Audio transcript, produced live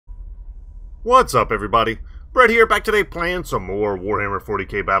What's up, everybody? Brett here, back today playing some more Warhammer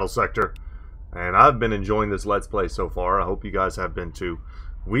 40k Battlesector. And I've been enjoying this Let's Play so far. I hope you guys have been too.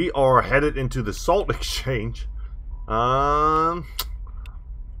 We are headed into the Salt Exchange. That's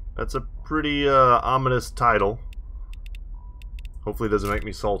a pretty ominous title. Hopefully it doesn't make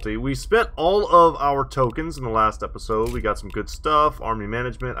me salty. We spent all of our tokens in the last episode. We got some good stuff. Army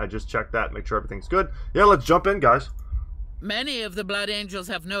management. I just checked that, make sure everything's good. Yeah, let's jump in, guys. Many of the Blood Angels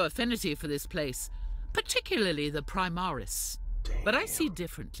have no affinity for this place, particularly the Primaris. Damn. But I see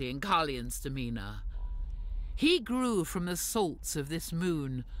differently in Carlian's demeanor. He grew from the salts of this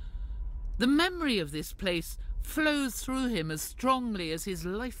moon. The memory of this place flows through him as strongly as his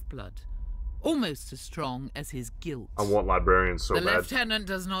lifeblood, almost as strong as his guilt. I want librarians so bad. The lieutenant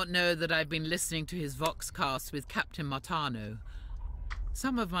does not know that I've been listening to his voxcast with Captain Martano.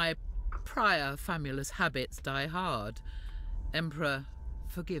 Some of my prior famulous habits die hard. Emperor,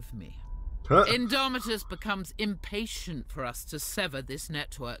 forgive me. Indomitus becomes impatient for us to sever this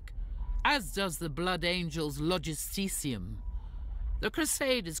network, as does the Blood Angels' Logisticium. The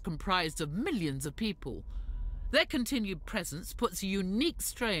Crusade is comprised of millions of people. Their continued presence puts a unique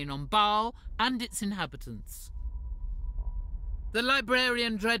strain on Baal and its inhabitants. The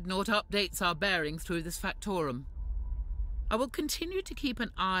Librarian Dreadnought updates our bearing through this factorum. I will continue to keep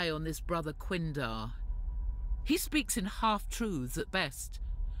an eye on this brother Quindar. He speaks in half-truths at best,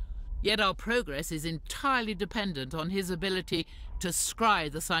 yet our progress is entirely dependent on his ability to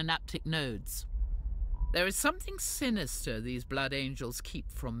scry the synaptic nodes. There is something sinister these Blood Angels keep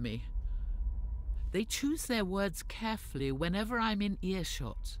from me. They choose their words carefully whenever I'm in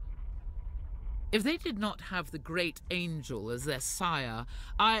earshot. If they did not have the Great Angel as their sire,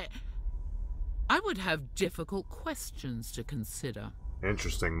 I would have difficult questions to consider.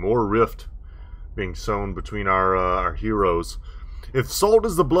 Interesting. More rift being sown between our heroes. If salt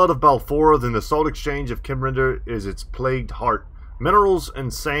is the blood of Balfora, then the Salt Exchange of Kimrender is its plagued heart. Minerals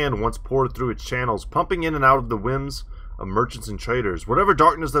and sand once poured through its channels, pumping in and out of the whims of merchants and traders. Whatever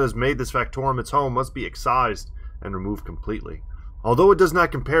darkness that has made this factorum its home must be excised and removed completely. Although it does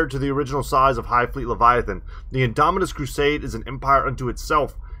not compare to the original size of High Fleet Leviathan, the Indomitus Crusade is an empire unto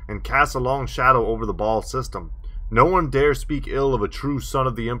itself and casts a long shadow over the Baal system. No one dares speak ill of a true son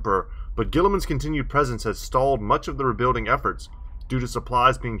of the Emperor, but Guilliman's continued presence has stalled much of the rebuilding efforts due to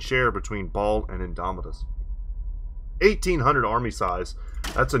supplies being shared between Baal and Indomitus. 1,800 army size.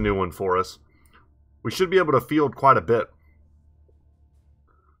 That's a new one for us. We should be able to field quite a bit.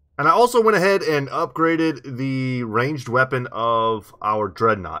 And I also went ahead and upgraded the ranged weapon of our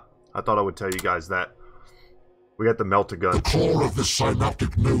Dreadnought. I thought I would tell you guys that. We got the Melt-A-Gun. The core of the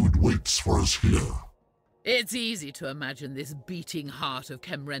synaptic node waits for us here. It's easy to imagine this beating heart of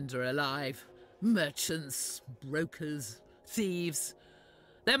Kimrender alive. Merchants, brokers, thieves.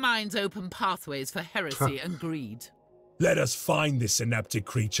 Their minds open pathways for heresy and greed. Let us find this synaptic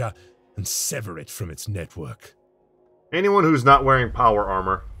creature and sever it from its network. Anyone who's not wearing power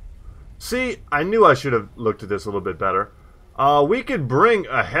armor. See, I knew I should have looked at this a little bit better. We could bring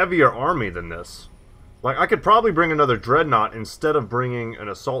a heavier army than this. Like, I could probably bring another Dreadnought instead of bringing an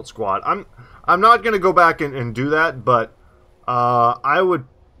assault squad. I'm not going to go back and do that, but I would,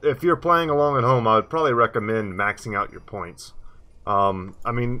 if you're playing along at home, I would probably recommend maxing out your points.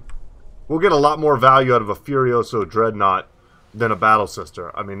 I mean, we'll get a lot more value out of a Furioso Dreadnought than a Battle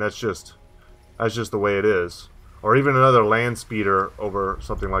Sister. I mean, that's just the way it is. Or even another Land Speeder over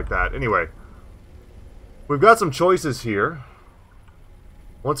something like that. Anyway, we've got some choices here.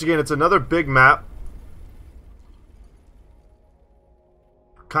 Once again, it's another big map.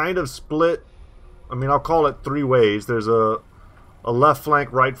 Kind of split. I mean, I'll call it three ways. There's a left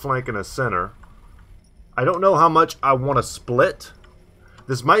flank, right flank, and a center. I don't know how much I want to split.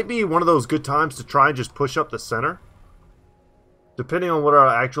 This might be one of those good times to try and just push up the center, depending on what our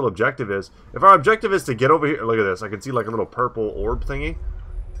actual objective is. If our objective is to get over here, look at this. I can see like a little purple orb thingy.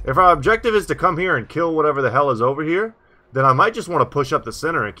 If our objective is to come here and kill whatever the hell is over here, then I might just want to push up the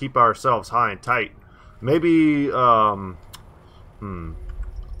center and keep ourselves high and tight. Maybe,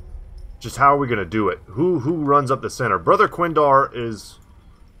 just how are we going to do it? Who runs up the center? Brother Quindar is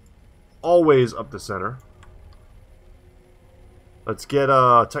always up the center. Let's get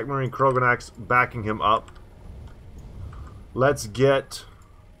Tech Marine Kroganax backing him up. Let's get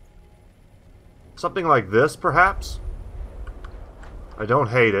something like this, perhaps. I don't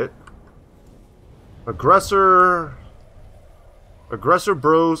hate it. Aggressor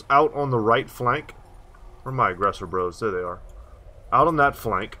bros out on the right flank. Where are my aggressor bros? There they are. Out on that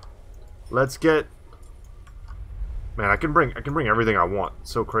flank. Let's get... Man, I can bring everything I want.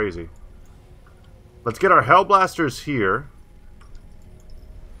 It's so crazy. Let's get our Hellblasters here.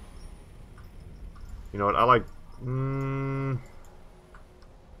 You know what? I like...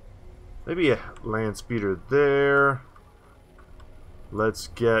 maybe a land speeder there. Let's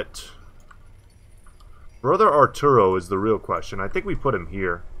get... Brother Arturo is the real question. I think we put him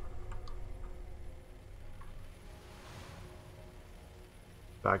here.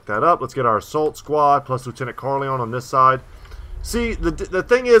 Back that up. Let's get our assault squad plus Lieutenant Carleon on this side. See, the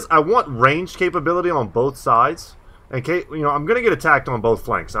thing is, I want ranged capability on both sides. And you know, I'm going to get attacked on both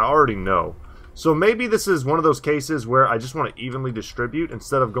flanks. I already know. So maybe this is one of those cases where I just want to evenly distribute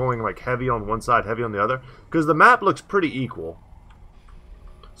instead of going like heavy on one side, heavy on the other. Because the map looks pretty equal.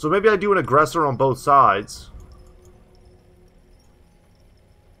 So maybe I do an aggressor on both sides.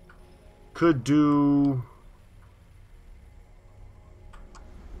 Could do...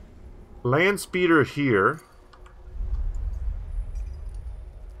 land speeder here.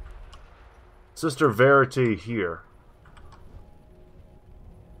 Sister Verity here.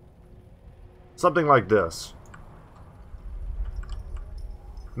 Something like this.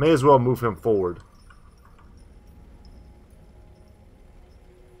 May as well move him forward.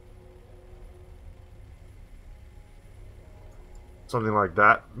 Something like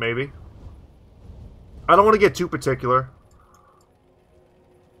that, maybe. I don't want to get too particular.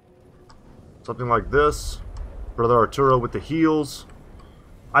 Something like this. Brother Arturo with the heals.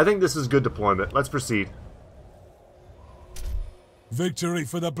 I think this is good deployment. Let's proceed. Victory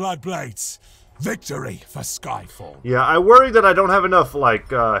for the Bloodblades. Victory for Skyfall. Yeah, I worry that I don't have enough,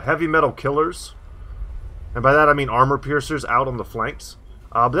 like, heavy metal killers. And by that I mean armor piercers out on the flanks.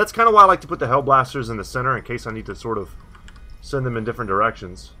 But that's kind of why I like to put the Hellblasters in the center in case I need to sort of send them in different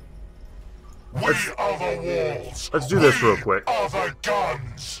directions. Let's do this real quick.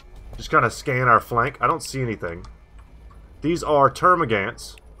 Just kind of scan our flank. I don't see anything. These are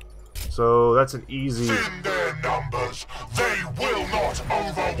termagants. So that's an easy... In their numbers, they will not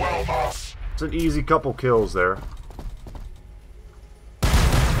overwhelm us. It's an easy couple kills there.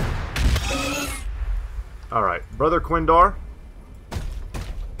 Alright, Brother Quindar.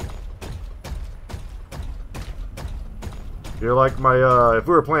 You're like my, if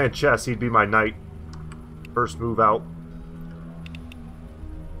we were playing chess, he'd be my knight. First move out.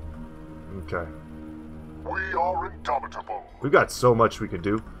 Okay. We are indomitable. We've got so much we can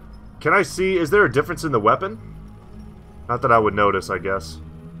do. Can I see, is there a difference in the weapon? Not that I would notice, I guess.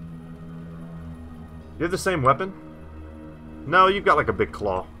 You have the same weapon? No, you've got like a big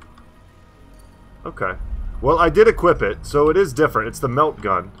claw. Okay. Well, I did equip it, so it is different. It's the melt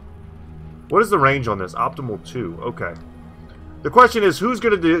gun. What is the range on this? Optimal 2. Okay. The question is, who's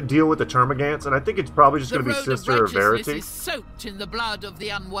going to deal with the termagants? And I think it's probably just going to be Sister Verity. Is soaked in the blood of the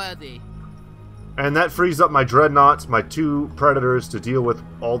unworthy. And that frees up my dreadnoughts, my 2 predators, to deal with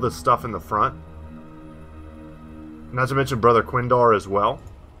all this stuff in the front. Not to mention Brother Quindar as well.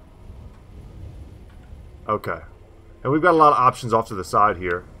 Okay. And we've got a lot of options off to the side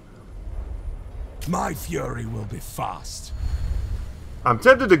here. My fury will be fast. I'm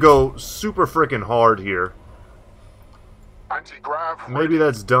tempted to go super freaking hard here. Anti-grav. Maybe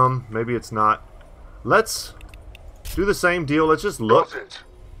that's dumb. Maybe it's not. Let's do the same deal. Let's just look.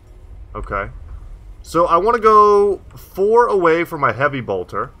 Okay. So I want to go 4 away from my heavy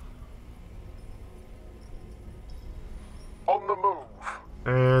bolter. On the move.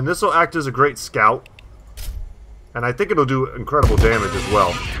 And this will act as a great scout. And I think it'll do incredible damage as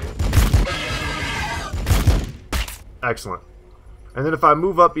well. Excellent. And then if I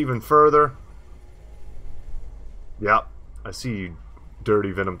move up even further... Yep, I see you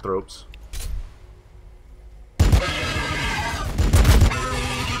dirty venom thropes.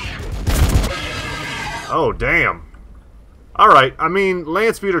 Oh, damn. Alright, I mean,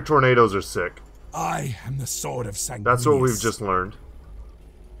 land speeder tornadoes are sick. I am the sword of Sanguinius. That's what we've just learned.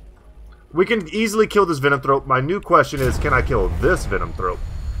 We can easily kill this venom thrope. My new question is, can I kill this venom thrope?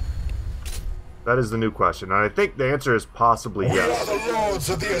 That is the new question, and I think the answer is possibly yes. We are the lords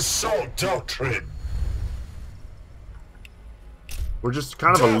of the assault doctrine. We're just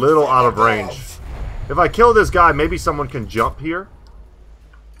kind of a little out of range. If I kill this guy, maybe someone can jump here.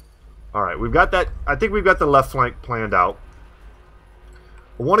 Alright, we've got that. I think we've got the left flank planned out.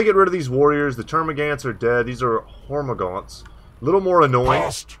 I want to get rid of these warriors. The termagants are dead. These are hormagaunts. A little more annoying.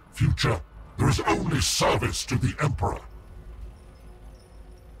 Past, future, there is only service to the Emperor.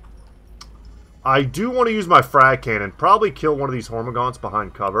 I do want to use my frag cannon. Probably kill one of these hormagaunts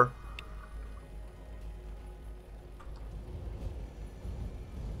behind cover.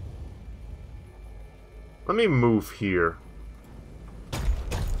 Let me move here.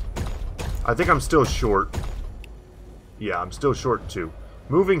 I think I'm still short. Yeah, I'm still short too.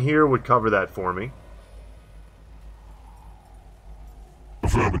 Moving here would cover that for me.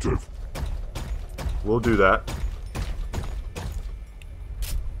 Affirmative. We'll do that.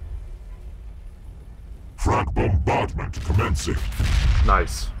 Frag bombardment commencing.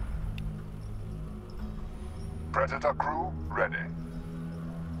 Nice. Predator crew ready.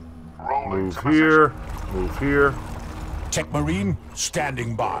 Rolling Move to here. Move here. Tech Marine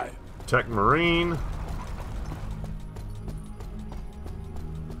standing by. Tech Marine.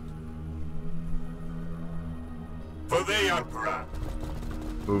 For the Emperor.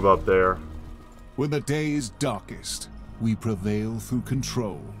 Move up there. When the day is darkest, we prevail through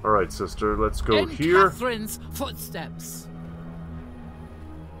control. Alright, sister, let's go In here. Catherine's footsteps.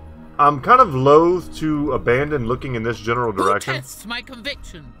 I'm kind of loath to abandon looking in this general Who direction. tests my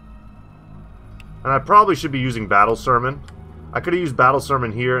conviction? And I probably should be using Battle Sermon. I could have used Battle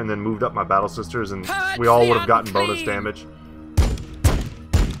Sermon here and then moved up my Battle Sisters, and Purge we all the would have gotten bonus unclean. damage.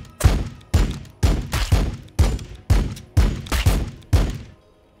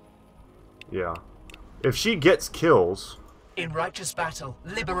 Yeah. If she gets kills... In righteous battle,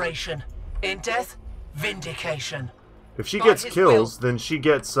 liberation. In death, vindication. If she By gets his kills, then she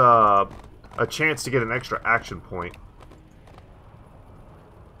gets a chance to get an extra action point.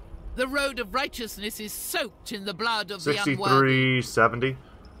 The road of righteousness is soaked in the blood of the unworthy. 63, 70.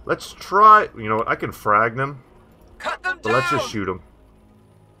 Let's try... You know what? I can frag them. Cut them But down! let's just shoot them.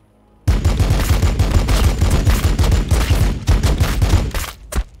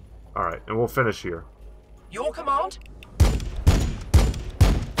 Alright, and we'll finish here. Your command?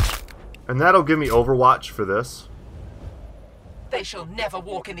 And that'll give me Overwatch for this. They shall never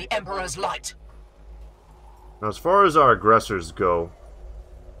walk in the Emperor's light. Now, as far as our aggressors go,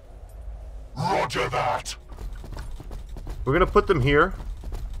 Roger that. we're going to put them here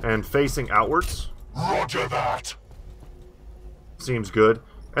and facing outwards. Roger that. Seems good.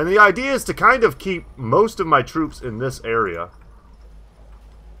 And the idea is to kind of keep most of my troops in this area.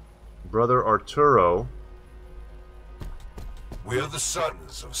 Brother Arturo. We're the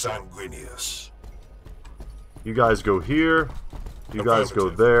sons of Sanguinius. You guys go here. You guys go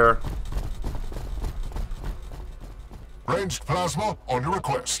Affirmative. there. Ranged plasma on your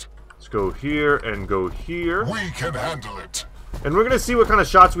request. Let's go here and go here. We can handle it. And we're going to see what kind of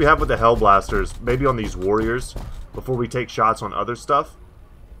shots we have with the Hellblasters. Maybe on these warriors. Before we take shots on other stuff.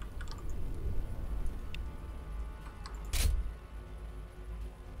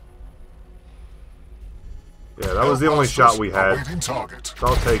 Yeah, that was the only shot we had. Awaiting target.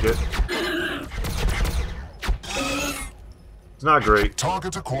 I'll take it. It's not great.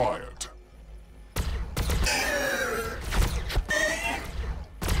 Target acquired.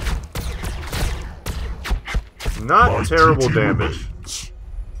 Not My terrible duty damage. remains.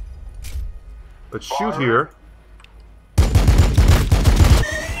 Let's shoot here.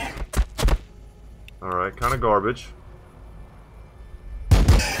 Alright, kind of garbage.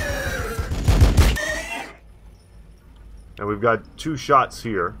 And we've got 2 shots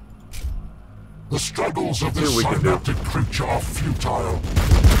here. The struggles of See this what we can do. synaptic creature are futile.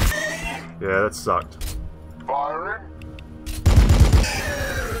 Yeah, that sucked. Firing.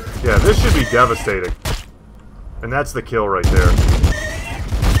 Yeah, this should be devastating. And that's the kill right there.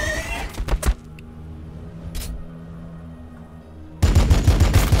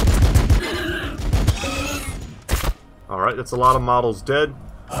 Alright, that's a lot of models dead.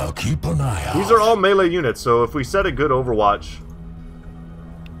 I'll keep an eye out. These are all melee units, so if we set a good Overwatch,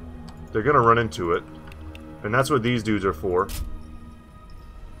 they're gonna run into it. And that's what these dudes are for.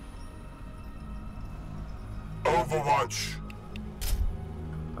 Overwatch.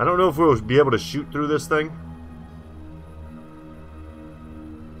 I don't know if we'll be able to shoot through this thing.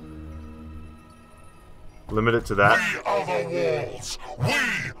 Limit it to that. We are the walls. We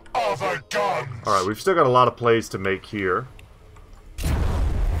are the guns. Alright, we've still got a lot of plays to make here.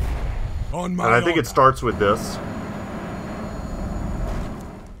 On my And I think honor. it starts with this.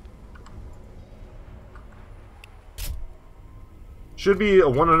 Should be a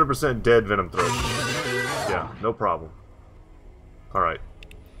 100% dead Venom Throat. Yeah, no problem. Alright.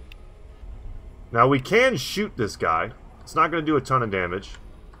 Now we can shoot this guy. It's not going to do a ton of damage.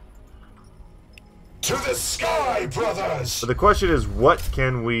 To the sky, brothers. But the question is, what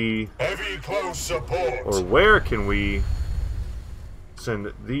can we, Heavy close support. or where can we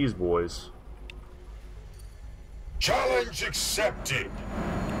send these boys? Challenge accepted.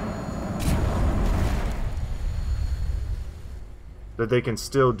 That they can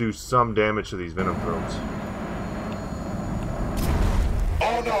still do some damage to these Venom Throats.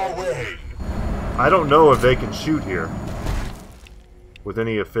 On our way. I don't know if they can shoot here with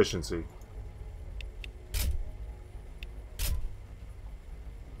any efficiency.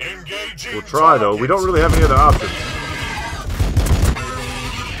 Engaging. We'll try though. We don't really have any other options.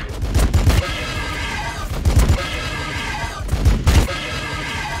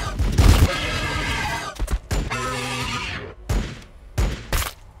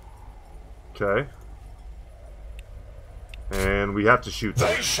 Okay. And we have to shoot them.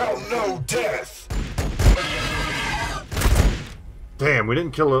 They shall know death. Damn, we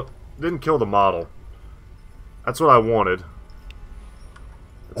didn't kill the model. That's what I wanted.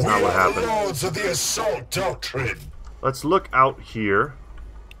 That's not what happened. We are the lords of the assault doctrine. Let's look out here.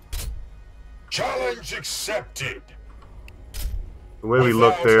 Challenge accepted. The way we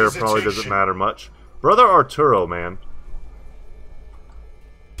look there probably doesn't matter much. Brother Arturo, man.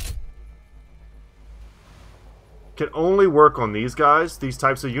 Can only work on these guys, these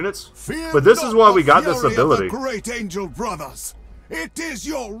types of units. But this is why we got this ability. Great angel brothers, it is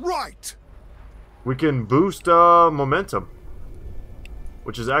your right. We can boost momentum,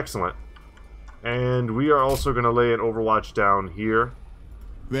 which is excellent. And we are also going to lay an overwatch down here.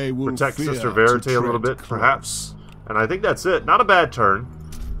 They will protect fear Sister Verite to a little tread bit, perhaps. And I think that's it. Not a bad turn.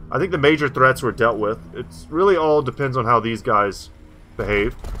 I think the major threats were dealt with. It's really all depends on how these guys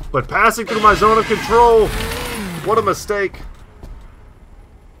behave. But passing through my zone of control! What a mistake.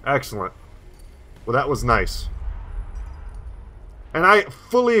 Excellent. Well, that was nice. And I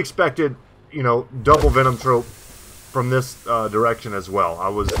fully expected, you know, double Venom trope from this direction as well. I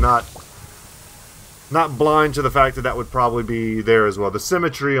was not blind to the fact that that would probably be there as well. The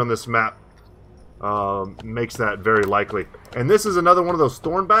symmetry on this map makes that very likely. And this is another one of those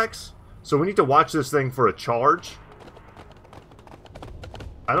Thornbacks, so we need to watch this thing for a charge.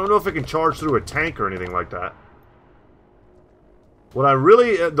 I don't know if it can charge through a tank or anything like that. What I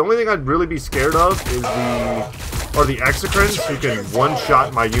really, the only thing I'd really be scared of is the Exocrines, who can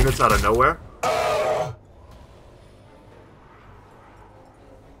one-shot my units out of nowhere.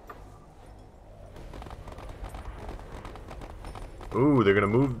 Ooh, they're gonna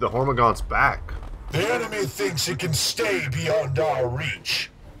move the Hormagaunts back. The enemy thinks it can stay beyond our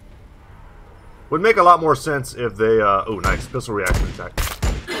reach. Would make a lot more sense if they, oh nice, pistol reaction attack.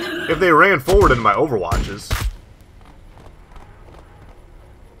 If they ran forward into my Overwatches.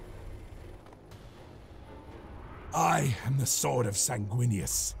 I am the sword of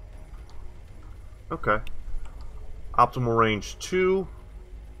Sanguinius. Okay. Optimal range 2.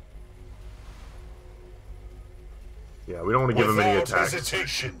 Yeah, we don't want to give him any attacks.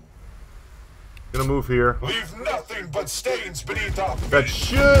 Hesitation. Gonna move here. Leave nothing but stains beneath our feet. That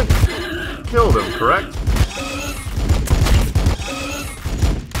should kill them, correct?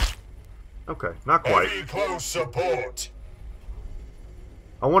 Okay, not quite. Heavy close support.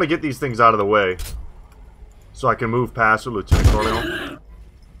 I want to get these things out of the way so I can move past with Lieutenant Colonel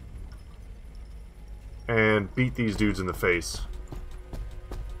and beat these dudes in the face.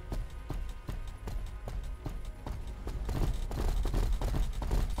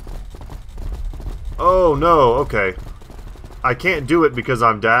 Oh no, okay. I can't do it because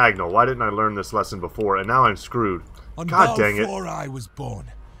I'm diagonal. Why didn't I learn this lesson before? And now I'm screwed. God dang it. On I was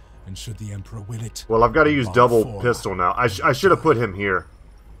born, and should the Emperor will it. Well, I've got to use double pistol now. I should have put him here.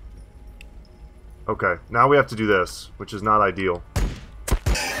 Okay, now we have to do this, which is not ideal.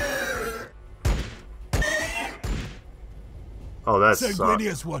 Oh, that sucks.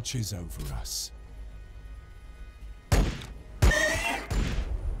 Sanguinius watches over us.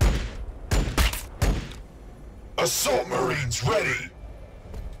 Assault Marines ready.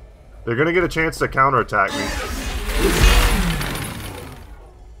 They're gonna get a chance to counterattack me.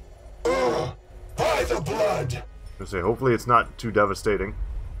 By the blood. I say, hopefully it's not too devastating.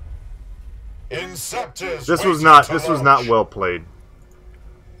 Inceptors. This was not well played.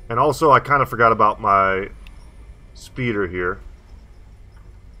 And also, I kind of forgot about my speeder here.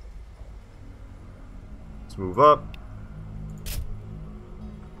 Let's move up.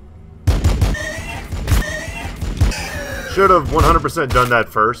 Should have 100% done that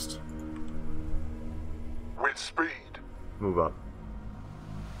first. With speed. Move up.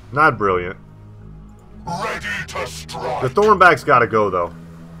 Not brilliant. Ready to strike. The Thornback's gotta go, though.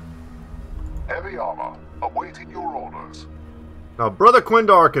 Heavy armor. Awaiting your orders. Now, Brother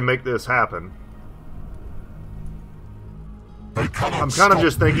Quindar can make this happen. They cannot I'm kind of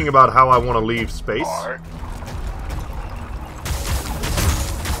just thinking about how I want to leave space.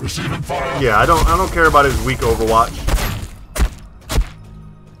 Receiving fire. Yeah, I don't care about his weak Overwatch.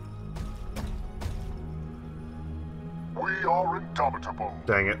 We are indomitable.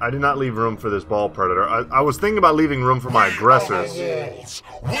 Dang it, I did not leave room for this ball predator. I was thinking about leaving room for my aggressors. We are the walls.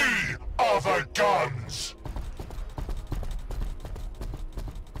 We are the guns.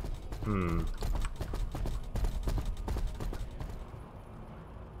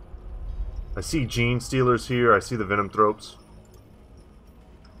 I see Gene Stealers here. I see the Venom Thropes.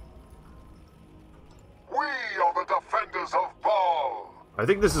 We are the defenders of Baal. I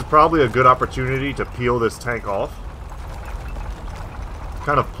think this is probably a good opportunity to peel this tank off.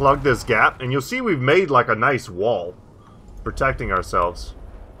 kind of plug this gap, and you'll see we've made like a nice wall protecting ourselves.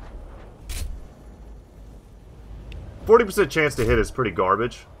 40% chance to hit is pretty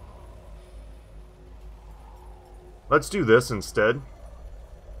garbage. Let's do this instead.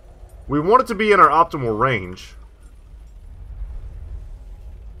 We want it to be in our optimal range.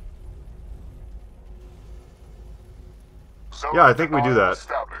 Yeah, I think we do that.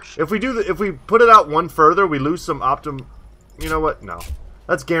 If we put it out one further, we lose some You know what? No.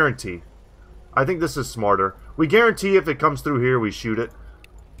 That's guarantee. I think this is smarter. We guarantee if it comes through here, we shoot it.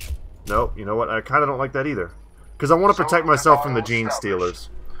 Nope. You know what? I kind of don't like that either. Because I want to protect myself from the gene stealers.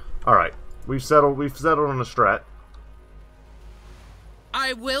 Alright. We've settled on a strat.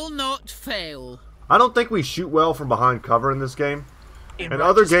 I will not fail. I don't think we shoot well from behind cover in this game. In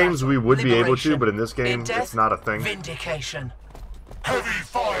other games we would be able to, but in this game it's not a thing. Vindication. Heavy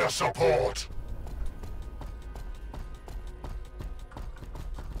fire support.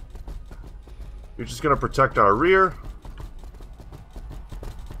 We're just going to protect our rear.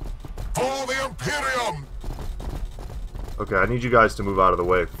 For the Imperium. Okay, I need you guys to move out of the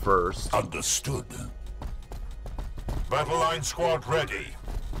way first. Understood. Battle line squad ready.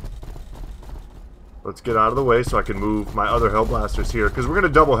 Let's get out of the way so I can move my other Hellblasters here, because we're going to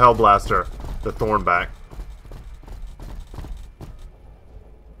double Hellblaster the Thornback.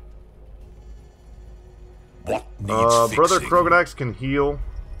 What needs Brother fixing? Krogodax can heal.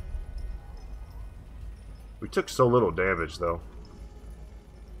 We took so little damage, though.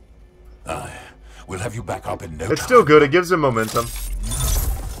 We'll have you back up in no It's time. still good. It gives him momentum.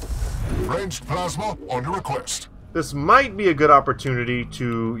 Ranged plasma on your request. This might be a good opportunity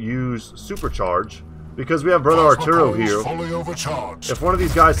to use Supercharge, because we have Brother Plasma Arturo poles here. fully overcharged. If one of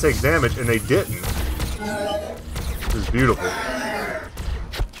these guys takes damage, and they didn't, this is beautiful.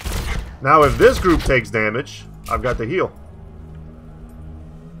 Now, if this group takes damage, I've got the heal.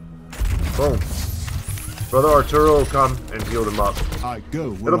 Boom. Brother Arturo will come and heal them up. I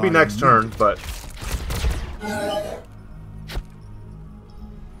go. It'll be next turn, but...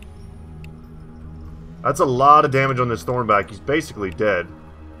 That's a lot of damage on this Thornback. He's basically dead.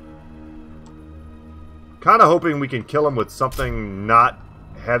 Kind of hoping we can kill him with something not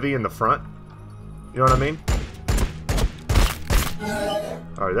heavy in the front. You know what I mean?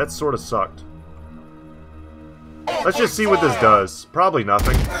 Alright, that sort of sucked. Let's just see what this does. Probably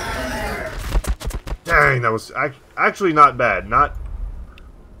nothing. Dang, that was actually not bad. Not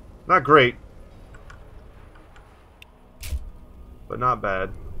great. But not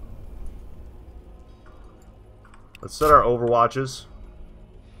bad. Let's set our overwatches.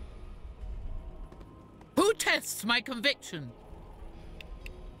 Who tests my conviction?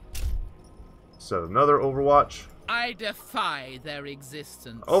 Set another overwatch. I defy their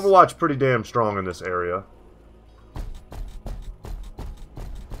existence. Overwatch pretty damn strong in this area.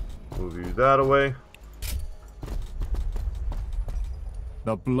 Move you that away.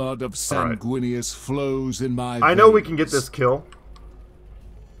 The blood of Sanguinius flows in my I know we veins. can get this kill.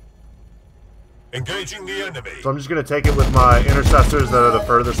 Engaging the enemy. So I'm just going to take it with my intercessors that are the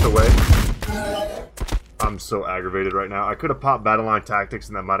furthest away. I'm so aggravated right now. I could have popped Battle Line Tactics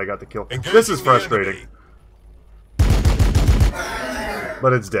and that might have got the kill. This is frustrating.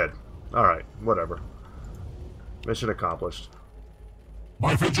 But it's dead. Alright, whatever. Mission accomplished.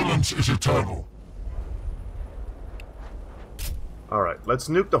 My vigilance is eternal. Alright, let's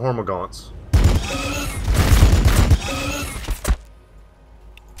nuke the Hormogaunts.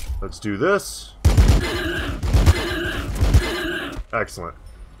 Let's do this. Excellent.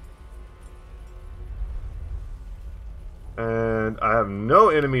 And I have no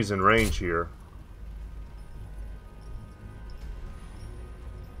enemies in range here.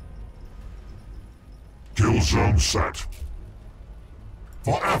 Kill zone set.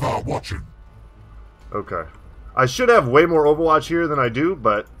 Forever watching. Okay. I should have way more Overwatch here than I do,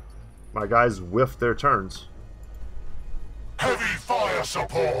 but my guys whiffed their turns. Heavy fire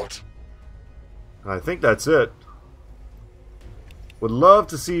support. I think that's it. Would love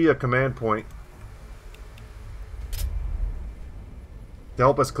to see a command point to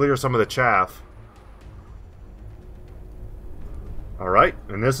help us clear some of the chaff. Alright,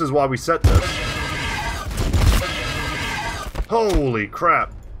 and this is why we set this. Holy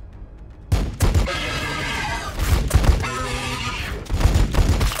crap.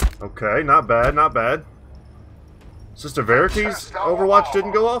 Okay, not bad, not bad. Sister Verity's Overwatch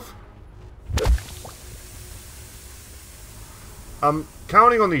didn't go off? I'm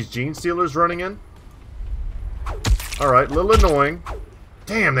counting on these Gene Stealers running in. Alright, little annoying.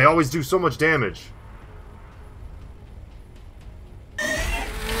 Damn, they always do so much damage.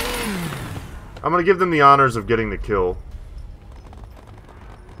 I'm gonna give them the honors of getting the kill.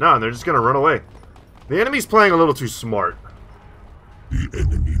 No, they're just gonna run away. The enemy's playing a little too smart. The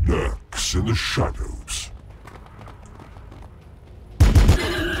enemy lurks in the shadows.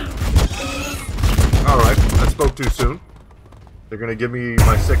 Alright, I spoke too soon. They're gonna give me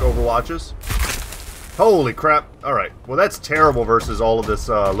my sick overwatches. Holy crap. Alright, well that's terrible versus all of this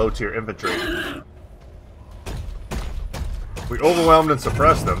low-tier infantry. We overwhelmed and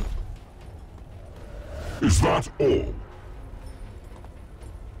suppressed them. Is that all?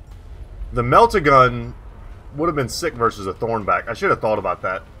 The melt-a-gun would have been sick versus a Thornback. I should have thought about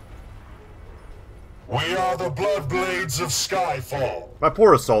that. We are the Bloodblades of Skyfall. My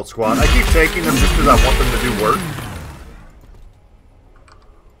poor assault squad. I keep taking them just because I want them to do work.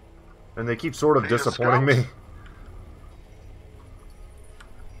 And they keep sort of disappointing me.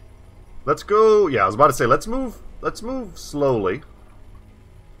 Let's go. Yeah, I was about to say let's move slowly.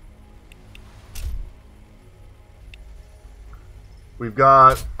 We've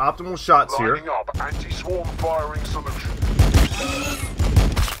got optimal shots here. Lining up anti-swarm firing solution.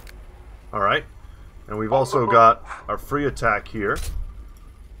 Alright. And we've also got our free attack here.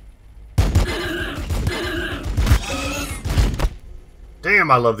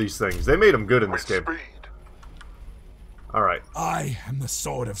 Damn, I love these things. They made them good in this game. Alright. I am the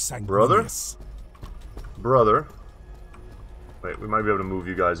sword of Brother? Sanguinius. Brother. Wait, we might be able to move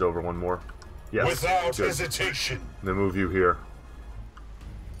you guys over one more. Yes. Without good. hesitation. And then move you here.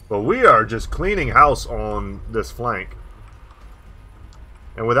 But we are just cleaning house on this flank.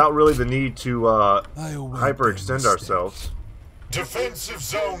 And without really the need to hyperextend ourselves. Defensive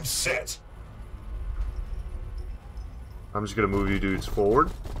zone set. I'm just going to move you dudes forward.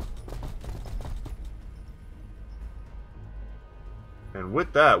 And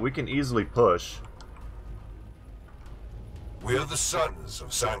with that, we can easily push. We are the sons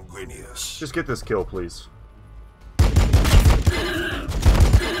of Sanguinius. Just get this kill, please.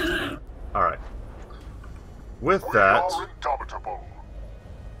 Alright. With that... We are indomitable.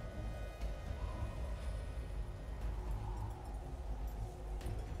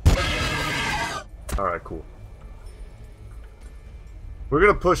 Alright, cool. We're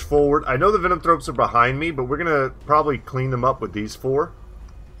going to push forward. I know the Venomthropes are behind me, but we're going to probably clean them up with these four.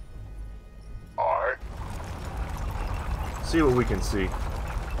 Aye. See what we can see.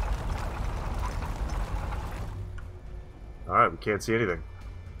 Alright, we can't see anything.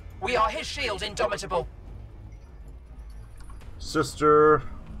 We are his shield, Indomitable. Sister,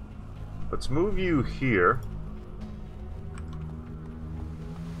 let's move you here.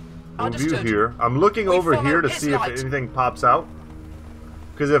 Move you Understood. here. I'm looking We over follow here to his see light. if anything pops out.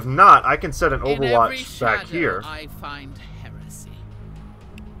 Because if not, I can set an In every Overwatch back shadow here. I find heresy.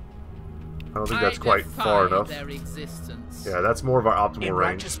 I don't think that's quite far enough. Their existence. Yeah, that's more of our optimal In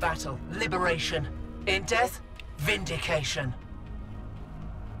range. righteous battle, liberation. In death, vindication.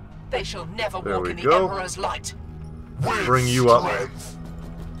 They shall never There walk we in the go. Emperor's light. With Bring you up. strength.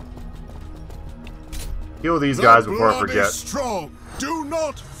 Heal these guys before I blood forget. is strong. Do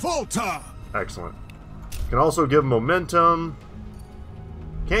not falter. Excellent. Can also give momentum.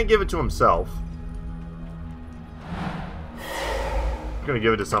 Can't give it to himself. Gonna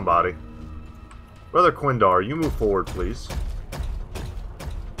give it to somebody. Brother Quindar, you move forward, please.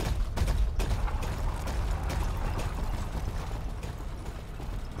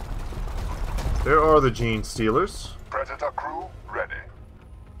 There are the Gene Stealers. Predator crew ready.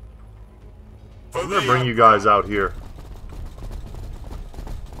 I'm gonna bring you guys out here.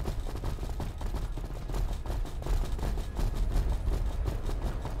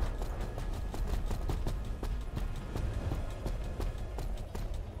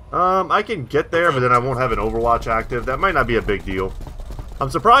 I can get there, but then I won't have an Overwatch active. That might not be a big deal. I'm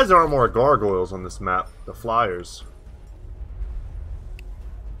surprised there aren't more gargoyles on this map. The flyers.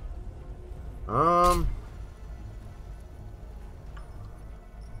 I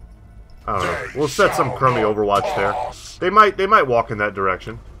don't know. We'll set some crummy Overwatch there. They might walk in that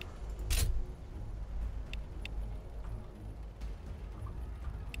direction.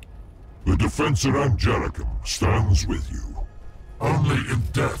 The Defensor Angelicum stands with you. Only in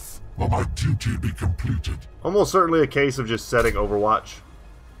death will my duty be completed. Almost certainly a case of just setting Overwatch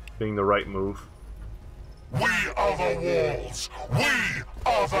being the right move. We are the walls. We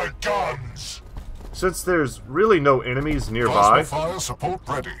are the guns. Since there's really no enemies nearby, Plasma fire support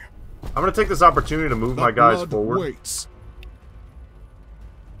ready. I'm going to take this opportunity to move my guys blood forward. waits.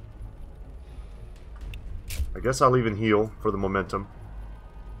 I guess I'll even heal for the momentum.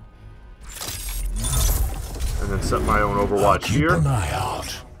 And then set my own Overwatch here. eye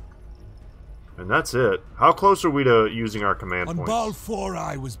out. And that's it. How close are we to using our command On points? Balfora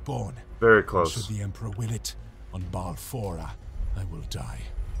I was born. Very And close. should the Emperor will it, on Balfora I will die.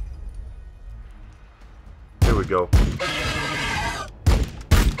 we go.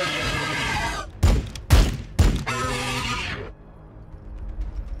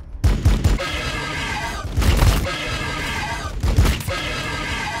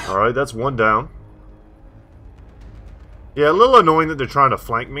 Alright, that's one down. Yeah, a little annoying that they're trying to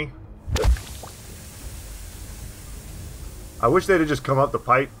flank me. I wish they'd have just come up the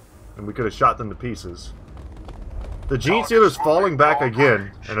pipe and we could have shot them to pieces. The Gene Stealer's falling back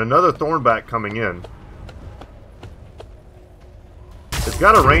again, and another Thornback coming in. It's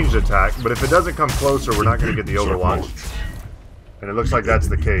got a ranged attack, but if it doesn't come closer, we're not going to get the Overwatch. And it looks like that's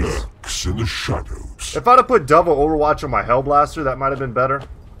the case. In the shadows. If I'd have put double Overwatch on my Hellblaster, that might have been better.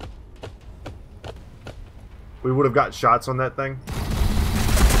 We would have got shots on that thing.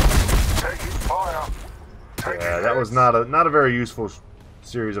 Taking fire. Yeah, that was not a very useful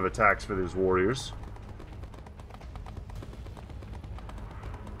series of attacks for these warriors.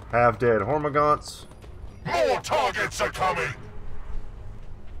 Half dead Hormagaunts. More targets are coming.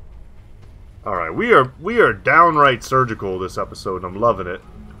 Alright, we are downright surgical this episode, and I'm loving it.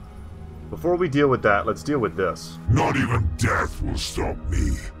 Before we deal with that, let's deal with this. Not even death will stop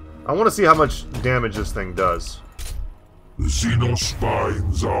me. I want to see how much damage this thing does. The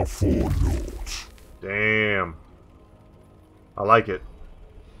Xenospines are foreknowledge. Damn. I like it.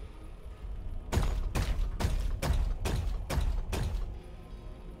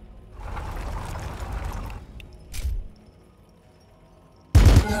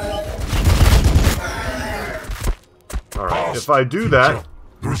 Alright, if I do that,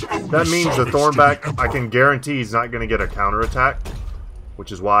 that means the Thornback, I can guarantee he's not going to get a counterattack,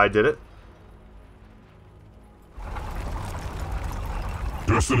 which is why I did it.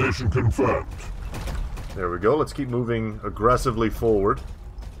 Destination confirmed. There we go. Let's keep moving aggressively forward.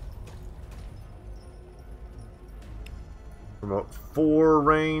 Remote 4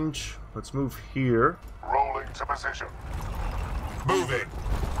 range. Let's move here. Rolling to position. Moving.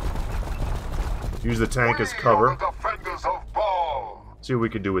 Use the tank as cover. The defenders of Baal. See what we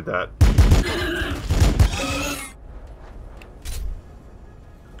can do with that.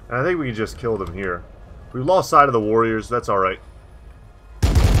 And I think we can just kill them here. We lost sight of the warriors. That's alright.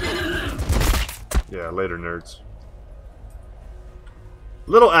 Yeah, later, nerds.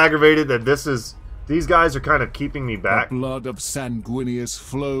 Little aggravated that these guys are kind of keeping me back. The blood of Sanguinius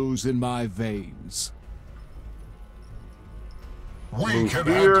flows in my veins. We Move can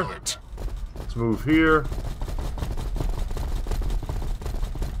here. handle it. Let's move here.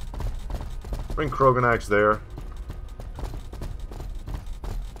 Bring Kroganax there.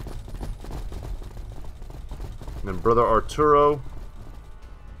 And then Brother Arturo.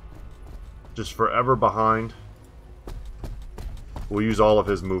 Just forever behind. We'll use all of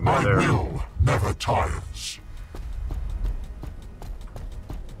his movement My there. will never tires.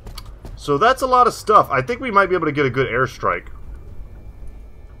 So that's a lot of stuff. I think we might be able to get a good airstrike.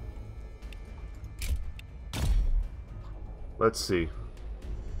 Let's see.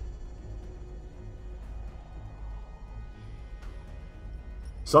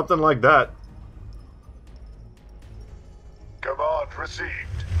 Something like that. Command received.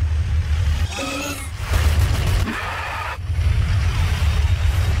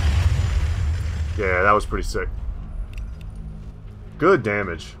 Yeah, that was pretty sick. Good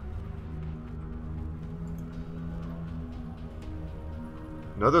damage.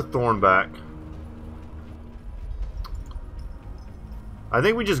 Another Thornback. I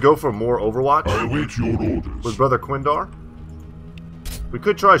think we just go for more Overwatch I await your orders. with Brother Quindar. We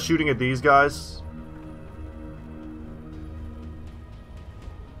could try shooting at these guys.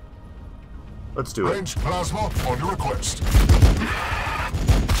 Let's do it. Ranged plasma on your request.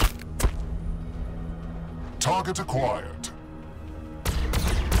 Target acquired.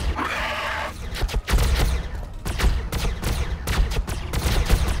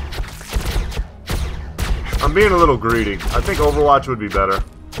 I'm being a little greedy. I think Overwatch would be better.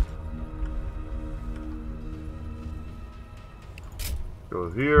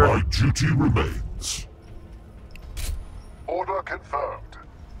 Go here. My duty remains. Order confirmed.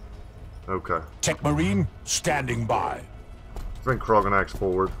 Okay. Tech Marine, standing by. Bring Kroganax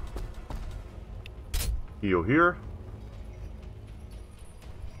forward. Heal here.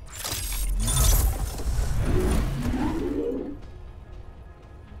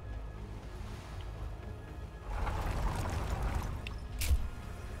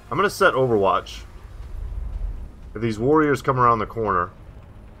 I'm going to set Overwatch. If these warriors come around the corner,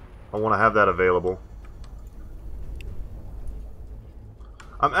 I want to have that available.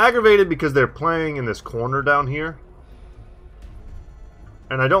 I'm aggravated because they're playing in this corner down here.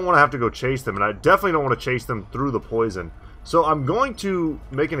 And I don't want to have to go chase them. And I definitely don't want to chase them through the poison. So I'm going to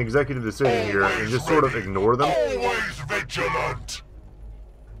make an executive decision here and just sort of ignore them. Always vigilant.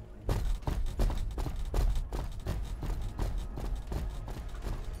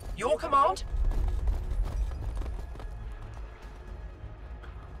 Your command?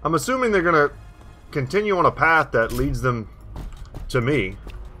 I'm assuming they're going to continue on a path that leads them to me.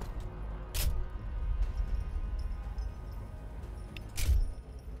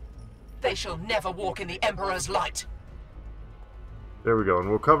 They shall never walk in the Emperor's light. There we go, and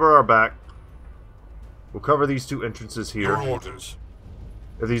we'll cover our back. We'll cover these two entrances here. Your orders.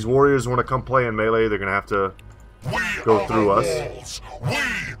 If these warriors want to come play in melee, they're going to have to We go are through the us. walls. We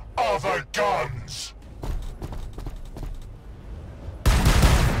are the guns.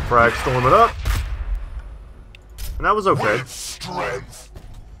 Frag storm it up. And that was okay. With strength.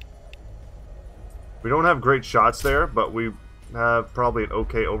 We don't have great shots there, but we have probably an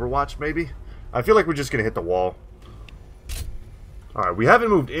okay overwatch, maybe? I feel like we're just going to hit the wall. Alright, we haven't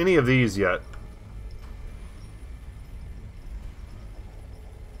moved any of these yet.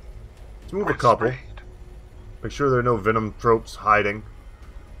 Let's move a couple. Make sure there are no venom tropes hiding.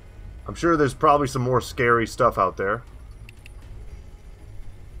 I'm sure there's probably some more scary stuff out there.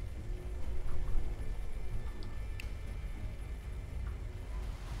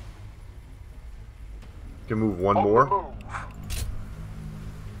 Can move one more.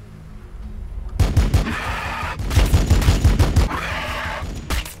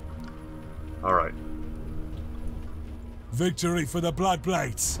 Alright. Victory for the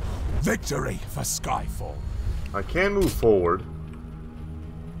Bloodblades. Victory for Skyfall. I can move forward.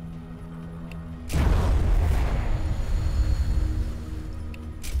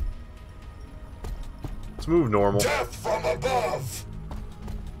 Let's move normal. Death from above.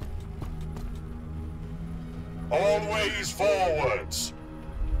 Always forwards.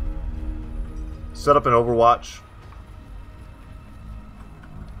 Set up an overwatch.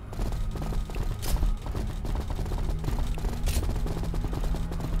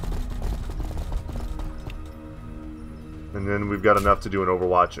 And then we've got enough to do an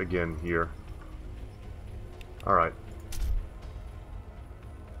overwatch again here. Alright.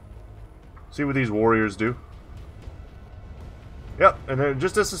 See what these warriors do. Yep, and they're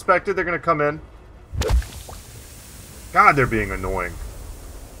just as suspected, they're going to come in. God, they're being annoying.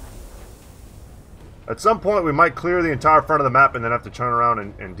 At some point, we might clear the entire front of the map and then have to turn around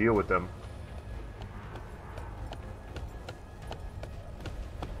and deal with them.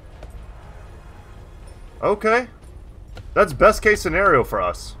 Okay. That's best case scenario for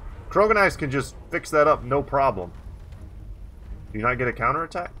us. Kroganites can just fix that up, no problem. Do you not get a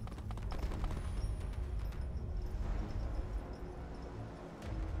counterattack?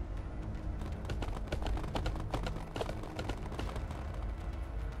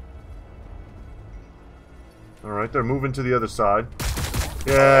 Alright, they're moving to the other side.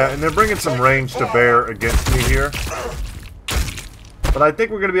 Yeah, and they're bringing some range to bear against me here. But I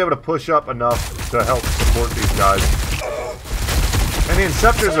think we're going to be able to push up enough to help support these guys. And the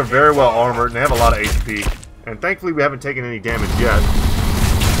Inceptors are very well armored, and they have a lot of HP. And thankfully we haven't taken any damage yet.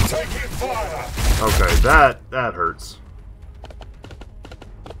 Okay, that hurts.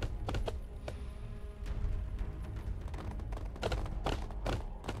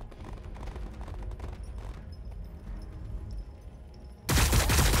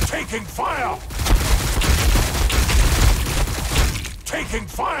 Taking fire! Taking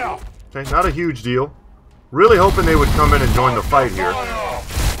fire! Okay, not a huge deal. Really hoping they would come in and join the fight here.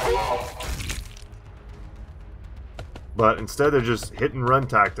 But instead they're just hit and run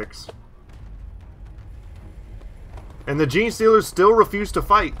tactics. And the Gene Stealers still refuse to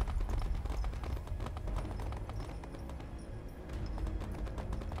fight.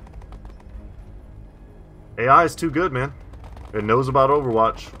 AI is too good, man. It knows about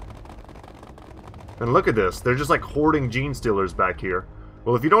Overwatch. And look at this. They're just like hoarding Gene Stealers back here.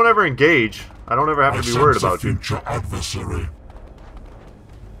 Well, if you don't ever engage, I don't ever have to be worried about you. Future adversary.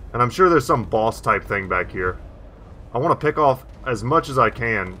 And I'm sure there's some boss type thing back here. I want to pick off as much as I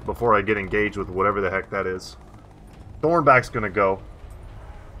can before I get engaged with whatever the heck that is. Thornback's gonna go.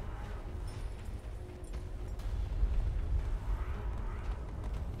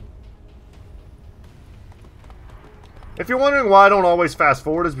 If you're wondering why I don't always fast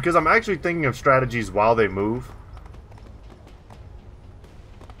forward, is because I'm actually thinking of strategies while they move.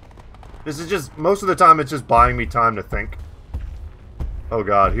 This is just, most of the time it's just buying me time to think. Oh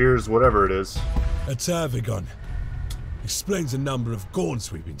god, here's whatever it is. A Tervigon. Explains a number of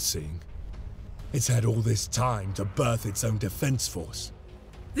gaunts we've been seeing. It's had all this time to birth its own defense force.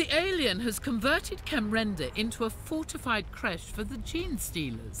 The alien has converted Kemrender into a fortified creche for the Gene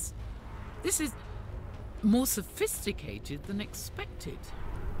Stealers. This is more sophisticated than expected.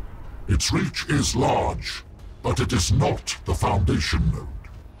 Its reach is large, but it is not the Foundation node.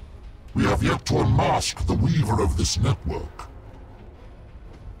 We have yet to unmask the weaver of this network.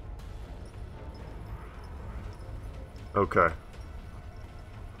 Okay.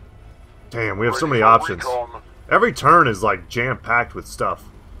 Damn, we have so many options. Every turn is like jam-packed with stuff.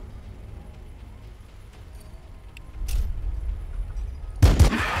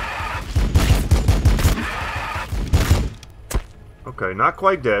 Okay, not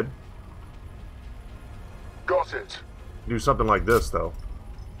quite dead. Got it. Do something like this, though.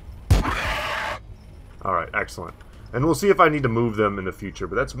 Alright, excellent. And we'll see if I need to move them in the future,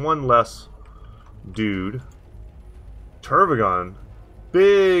 but that's one less dude. Turvagon.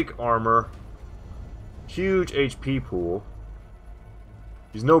 Big armor. Huge HP pool.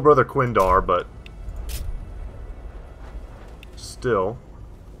 He's no Brother Quindar, but still.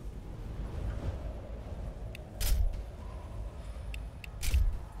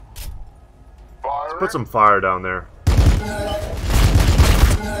 Let's put some fire down there.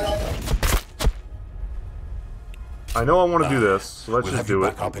 I know I want to do this, so let's just do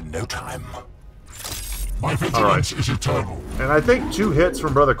it. Back up in no time. My vigilance is eternal. And I think 2 hits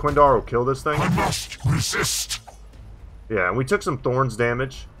from Brother Quindar will kill this thing. I must resist. Yeah, and we took some thorns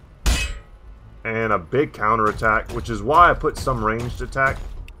damage. And a big counterattack, which is why I put some ranged attack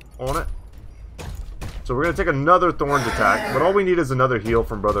on it. So we're going to take another thorns attack, but all we need is another heal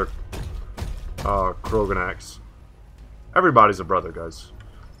from Brother Kroganax. Everybody's a brother, guys.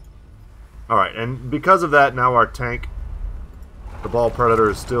 Alright, and because of that, now our tank, the Ball Predator,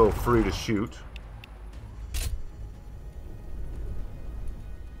 is still free to shoot.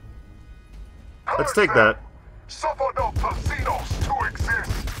 Let's take that. Suffer not the Xenos to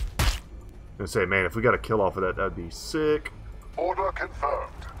exist. I'm gonna say, man, if we got a kill off of that, that'd be sick. Order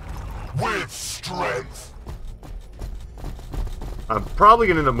confirmed. With strength. I'm probably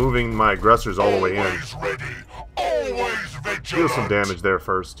gonna end up moving my aggressors all the way in. Always ready. Always vigilant. Deal some damage there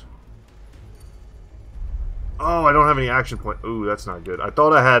first. Oh, I don't have any action point. Ooh, that's not good. I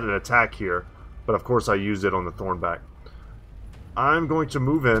thought I had an attack here, but of course I used it on the Thornback. I'm going to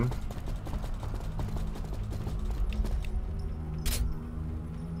move in.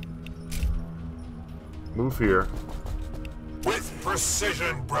 Move here. With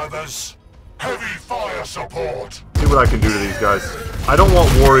precision, brothers. Heavy fire support. See what I can do to these guys. I don't want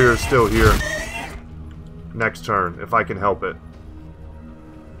warriors still here next turn, if I can help it.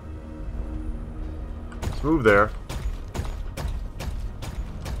 Let's move there.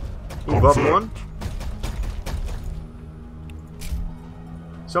 Move up one.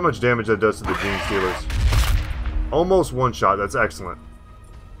 So much damage that does to the Gene Stealers. Almost one shot. That's excellent.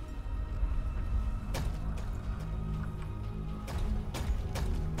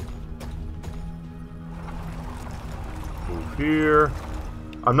 Here.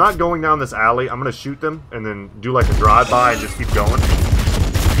 I'm not going down this alley. I'm going to shoot them and then do like a drive-by and just keep going.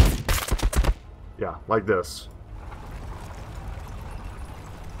 Yeah, like this.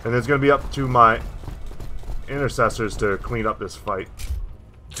 And it's going to be up to my intercessors to clean up this fight.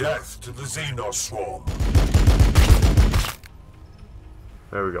 Death to the Xenos swarm.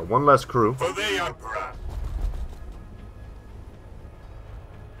 There we go. One less crew. For the Emperor.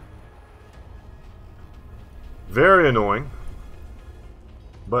 Very annoying.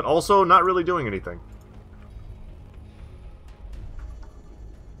 But also not really doing anything.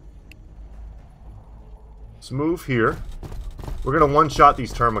 Let's move here. We're going to one-shot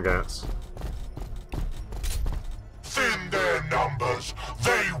these Termagants. Thin their numbers.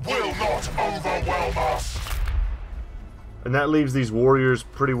 They will not overwhelm us. And that leaves these warriors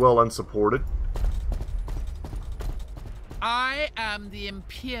pretty well unsupported. I am the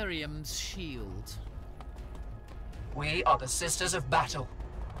Imperium's shield. We are the Sisters of Battle.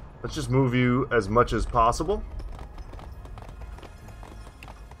 Let's just move you as much as possible.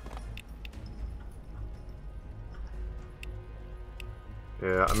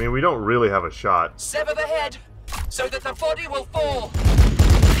 Yeah, I mean, we don't really have a shot. Sever the head, so that the body will fall.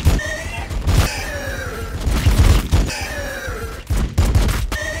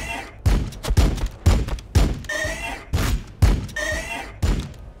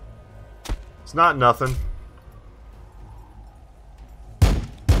 It's not nothing.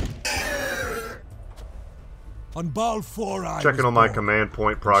 On Balfora, Checking on my command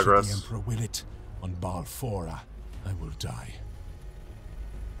point progress. Should the Emperor will it, on Balfora, I will die.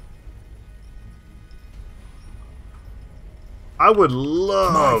 I would My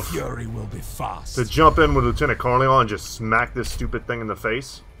love fury will be fast. to jump in with Lieutenant Carleon and just smack this stupid thing in the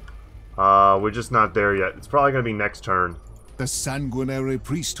face. We're just not there yet. It's probably going to be next turn. The sanguinary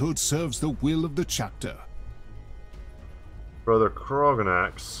priesthood serves the will of the chapter. Brother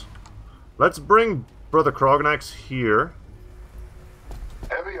Kroganax. Let's bring Brother Kroganax here.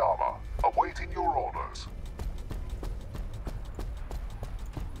 Heavy armor, awaiting your orders.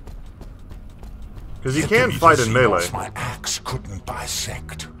 Because he can fight in melee. My axe couldn't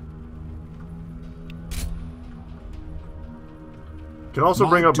bisect. Can also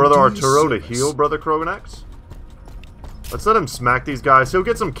bring up Brother Arturo to heal Brother Kroganax. Let's let him smack these guys. He'll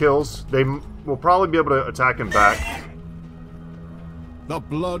get some kills. They will probably be able to attack him back. The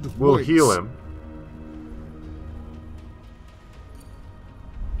blood We'll waits. heal him.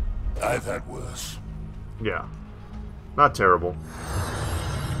 I've had worse. Yeah. Not terrible.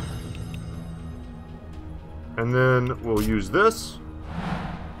 And then we'll use this,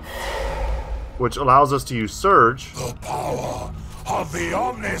 which allows us to use Surge. The power of the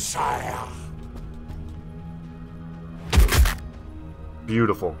Omnisire.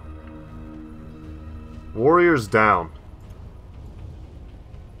 Beautiful. Warriors down.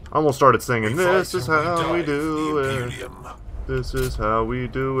 I almost started singing, this is how we do it. This is how we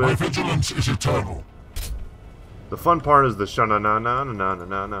do My it. vigilance is eternal. The fun part is the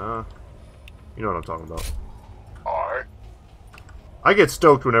sha-na-na-na-na-na-na-na. You know what I'm talking about. Aye. I get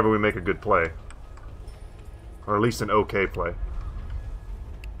stoked whenever we make a good play. Or at least an okay play.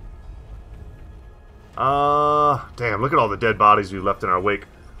 Damn, look at all the dead bodies we left in our wake.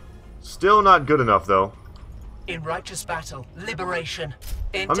 Still not good enough, though. In righteous battle, liberation.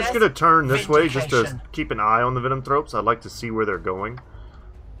 In I'm just death, gonna turn this way just to vindication. keep an eye on the Venom Thropes. I'd like to see where they're going.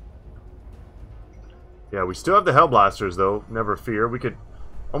 Yeah, we still have the Hellblasters, though. Never fear. We could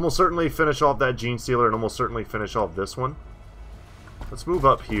almost certainly finish off that Gene Stealer and almost certainly finish off this one. Let's move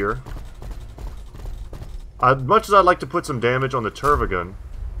up here. Much as I'd like to put some damage on the Turvagun,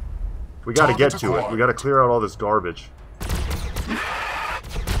 we gotta get to it. We gotta clear out all this garbage.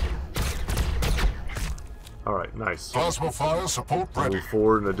 Alright, nice. Plasma fire support ready. Move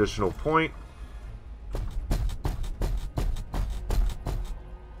forward an additional point.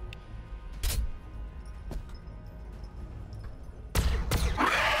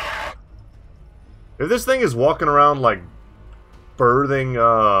 If this thing is walking around like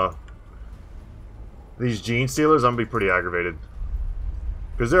birthing these Gene Stealers, I'm gonna be pretty aggravated.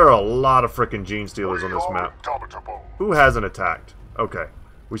 Because there are a lot of frickin' Gene Stealers on this map. Indomitable. Who hasn't attacked? Okay.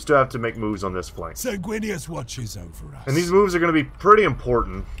 We still have to make moves on this flank. Sanguinius watches over us. And these moves are going to be pretty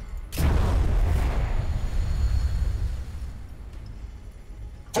important.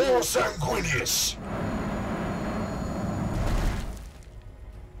 For Sanguinius.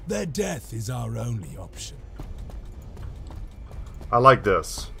 Their death is our only option. I like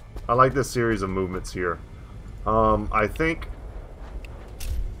this. I like this series of movements here. I think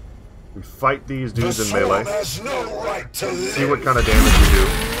we fight these dudes in melee. Has no right to live. See what kind of damage we do.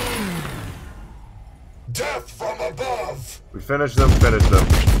 Death from above. We finish them, finish them.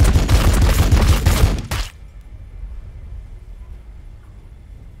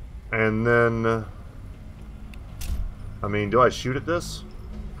 And then... I mean, do I shoot at this?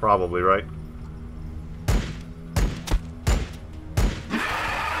 Probably, right?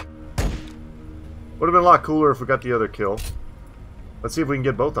 Would have been a lot cooler if we got the other kill. Let's see if we can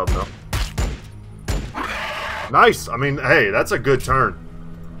get both of them, though. Nice! I mean, hey, that's a good turn.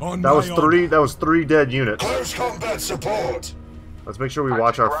 That was three dead units. Close combat support. Let's make sure we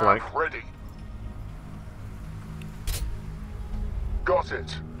watch our flank. Ready. Got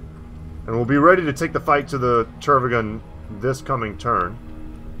it. And we'll be ready to take the fight to the Turvagun this coming turn.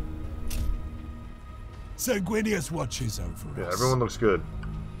 Sanguinius watches over Yeah, us. everyone looks good.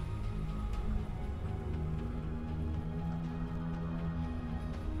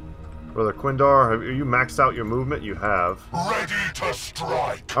 Brother Quindar, are you maxed out your movement? You have. Ready to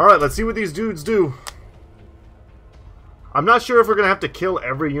strike. Alright, let's see what these dudes do. I'm not sure if we're going to have to kill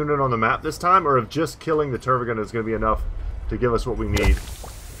every unit on the map this time, or if just killing the Turvagun is going to be enough to give us what we need.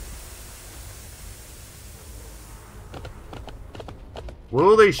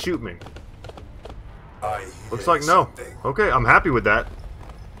 Will they shoot me? Looks like no. Okay, I'm happy with that.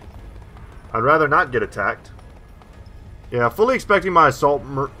 I'd rather not get attacked. Yeah, fully expecting my assault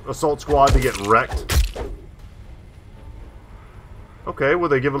squad to get wrecked. Okay, will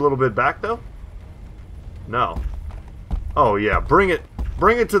they give a little bit back though? No. Oh yeah, bring it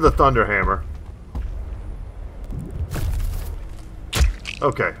to the Thunderhammer.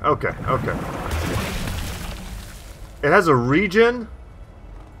 Okay. It has a regen?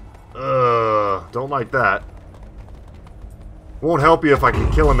 Don't like that. Won't help you if I can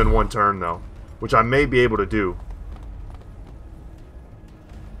kill him in one turn though, which I may be able to do.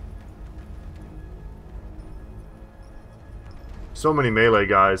 So many melee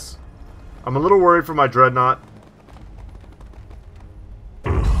guys. I'm a little worried for my Dreadnought.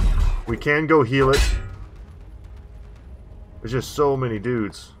 We can go heal it. There's just so many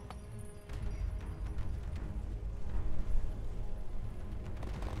dudes.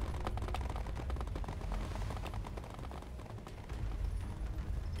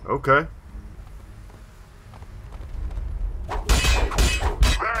 Okay.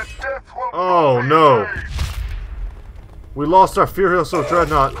 Oh no. We lost our Furioso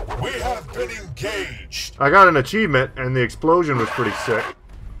Dreadnought. We have been engaged. I got an achievement, and the explosion was pretty sick.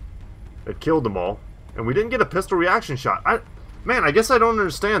 It killed them all. And we didn't get a pistol reaction shot. Man, I guess I don't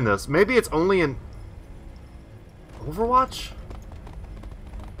understand this. Maybe it's only in Overwatch?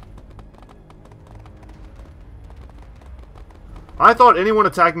 I thought anyone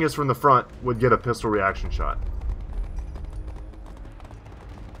attacking us from the front would get a pistol reaction shot.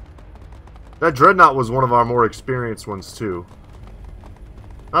 That Dreadnought was one of our more experienced ones, too.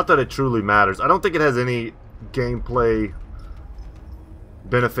 Not that it truly matters. I don't think it has any gameplay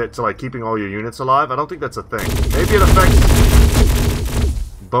benefit to, like, keeping all your units alive. I don't think that's a thing. Maybe it affects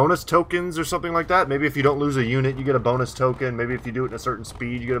bonus tokens or something like that. Maybe if you don't lose a unit, you get a bonus token. Maybe if you do it in a certain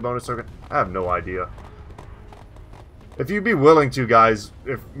speed, you get a bonus token. I have no idea. If you'd be willing to, guys,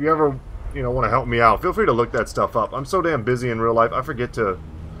 if you ever, want to help me out, feel free to look that stuff up. I'm so damn busy in real life, I forget to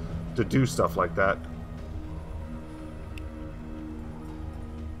do stuff like that.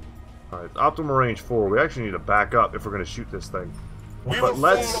 Alright, optimal range 4. We actually need to back up if we're going to shoot this thing. But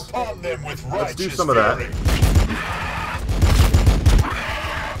let's do some of that.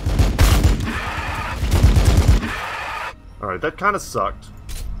 Alright, that kind of sucked.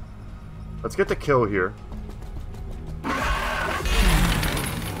 Let's get the kill here.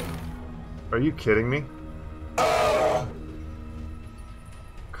 Are you kidding me?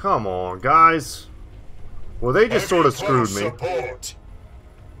 Come on, guys. Well, they just sort of screwed me.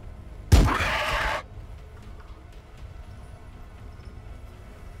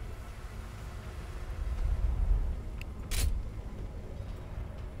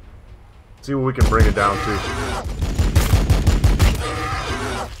 See what we can bring it down to.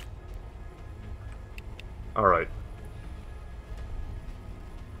 Alright.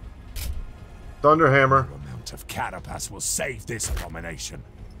 Thunderhammer. The amount of carapace will save this abomination.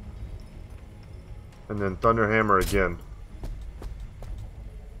 And then Thunderhammer again.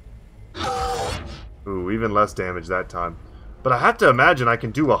 Ooh, even less damage that time. But I have to imagine I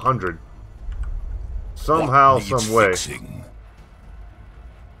can do 100. Somehow, some way.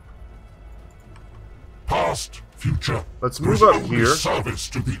 Past, future. Let's move up here. Service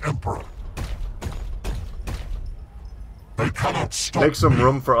to the Emperor. They cannot stop. Make some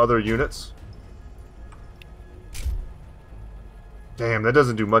room for other units. Damn, that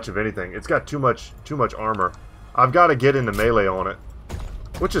doesn't do much of anything. It's got too much armor. I've got to get into melee on it,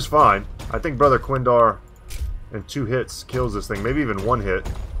 which is fine. I think Brother Quindar in 2 hits kills this thing. Maybe even 1 hit.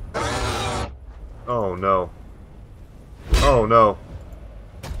 Oh no. Oh no.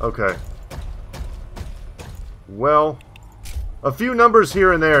 Okay. Well, a few numbers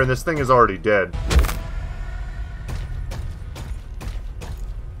here and there, and this thing is already dead.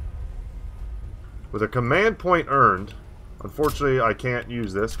 With a command point earned, unfortunately I can't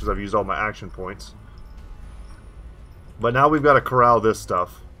use this because I've used all my action points. But now we've got to corral this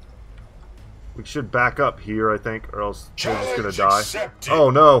stuff. We should back up here, I think, or else we're just going to die. Accepted. Oh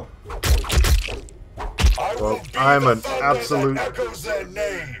no! Well, I'm an absolute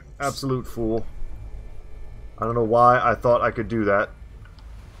fool. I don't know why I thought I could do that.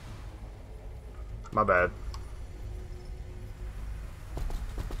 My bad.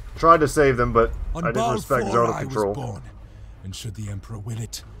 Tried to save them, but I didn't respect zone of control. Born, and should the Emperor will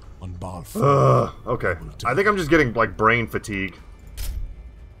it, on Baal 4. Okay. I think I'm just getting, like, brain fatigue.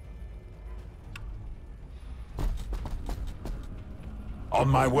 On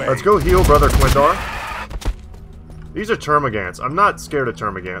my way. Let's go heal Brother Quindar. These are Termagants. I'm not scared of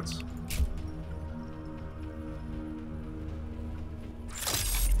Termagants.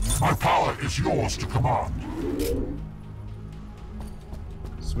 My power is yours to command.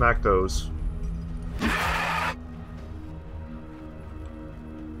 Smack those.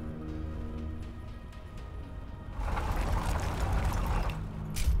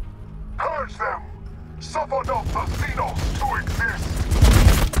 Purge them! Suffer not the Xenos to exist!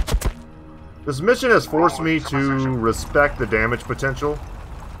 This mission has forced me to respect the damage potential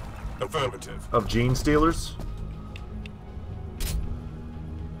Affirmative. of Gene Stealers.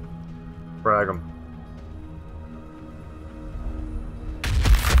 Frag 'em.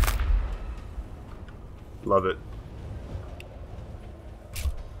 Love it.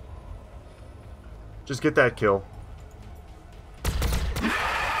 Just get that kill.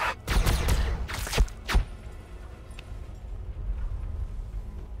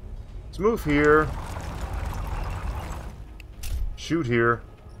 move here. Shoot here.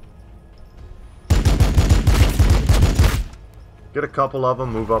 Get a couple of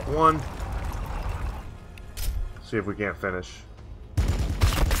them, move up one. See if we can't finish.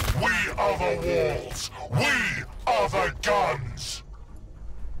 We are the walls! We are the guns!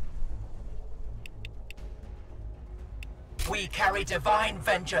 We carry divine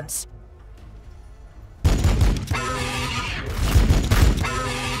vengeance.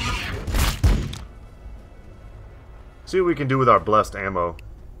 See what we can do with our blessed ammo.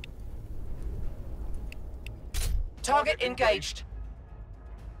 Target engaged.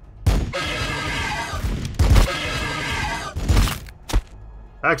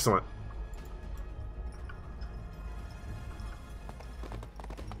 Excellent.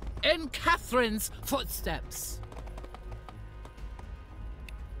 In Catherine's footsteps.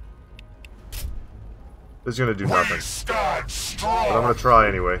 This is gonna do nothing. We stand strong! But I'm gonna try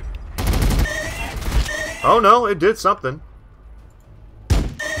anyway. Oh no, it did something.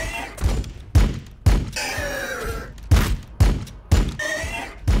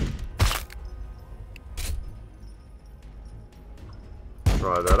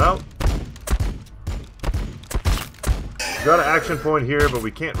 Try that out. We've got an action point here, but we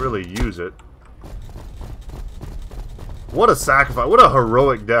can't really use it. What a sacrifice. What a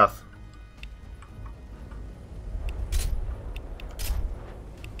heroic death.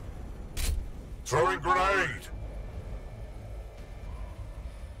 Throwing grenade!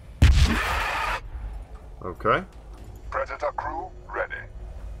 Okay. Predator crew ready.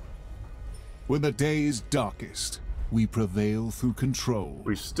 When the day is darkest, we prevail through control.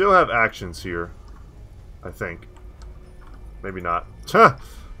 We still have actions here, I think. Maybe not.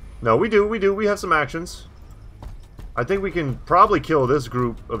 No, we do. We have some actions. I think we can probably kill this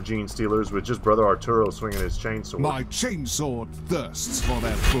group of gene stealers with just Brother Arturo swinging his chainsaw. My chainsaw thirsts for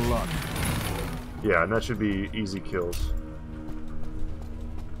their blood. Yeah, and that should be easy kills.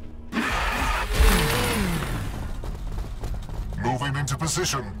 Moving into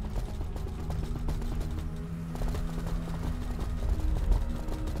position.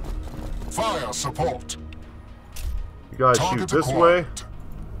 Fire support. You guys Target shoot this acquired.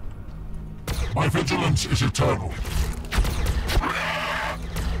 way. My vigilance is eternal.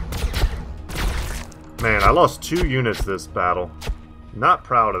 Man, I lost 2 units this battle. Not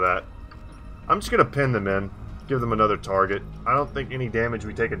proud of that. I'm just gonna pin them in. Give them another target. I don't think any damage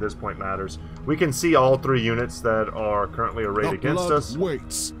we take at this point matters. We can see all 3 units that are currently arrayed The against blood us.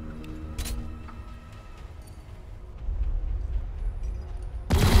 waits.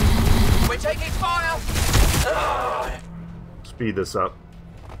 We're taking fire! Speed this up.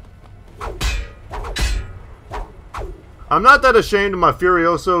 I'm not that ashamed of my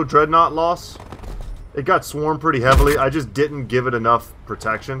Furioso Dreadnought loss. It got swarmed pretty heavily. I just didn't give it enough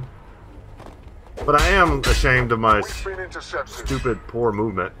protection. But I am ashamed of my stupid poor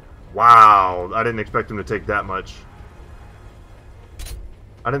movement. Wow, I didn't expect him to take that much.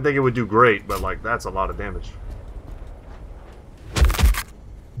 I didn't think it would do great, but like that's a lot of damage.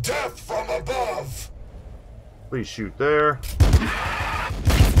 Death from above! Please shoot there.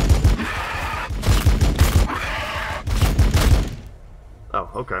 Oh,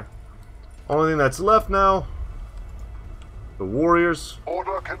 okay. Only thing that's left now, the warriors.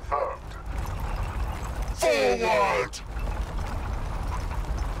 Order confirmed. Forward!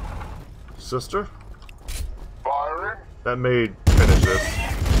 Sister. Firing. That may finish this.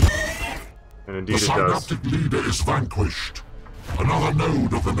 And indeed The it does. synaptic leader is vanquished. Another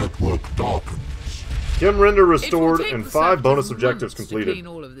node of the network darkens. Kim Render It will restored take and the 5 bonus Sergeant objectives months to completed. clean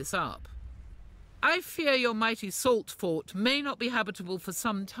all of this up. I fear your mighty salt fort may not be habitable for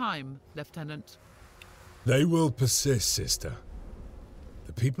some time, Lieutenant. They will persist, sister.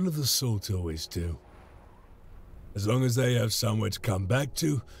 The people of the Salt always do. As long as they have somewhere to come back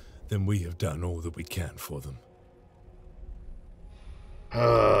to, then we have done all that we can for them.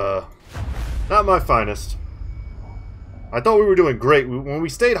 Not my finest. I thought we were doing great. When we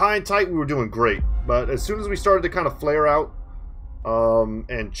stayed high and tight, we were doing great. But as soon as we started to kind of flare out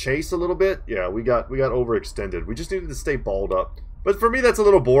and chase a little bit, yeah, we got overextended. We just needed to stay balled up. But for me, that's a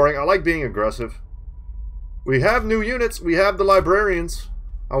little boring. I like being aggressive. We have new units. We have the librarians.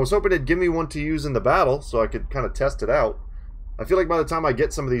 I was hoping it'd give me one to use in the battle so I could kind of test it out. I feel like by the time I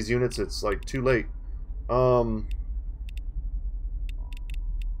get some of these units, it's like too late. Do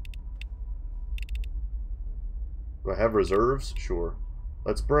I have reserves? Sure.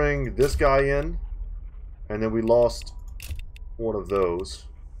 Let's bring this guy in. And then we lost one of those.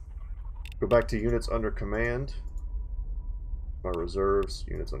 Go back to units under command. My reserves,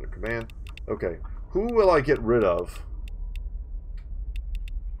 units under command. Okay. Who will I get rid of?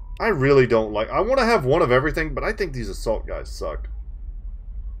 I really don't like... I want to have one of everything, but I think these assault guys suck.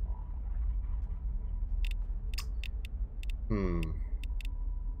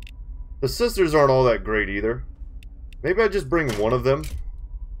 The sisters aren't all that great either. Maybe I just bring one of them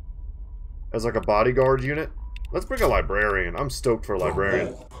as like a bodyguard unit. Let's bring a librarian. I'm stoked for a librarian.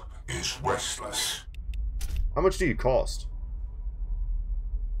 The warp is restless. How much do you cost?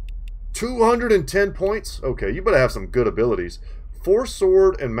 210 points? Okay, you better have some good abilities. 4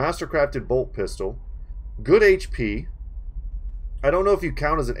 sword and mastercrafted bolt pistol. Good HP. I don't know if you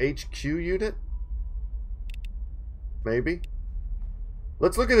count as an HQ unit. Maybe.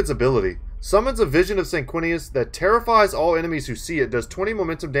 Let's look at its ability. Summons a vision of Sanguinius that terrifies all enemies who see it. Does 20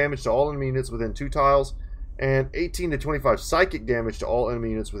 momentum damage to all enemy units within 2 tiles. And 18 to 25 psychic damage to all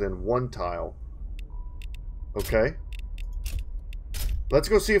enemy units within 1 tile. Okay. Let's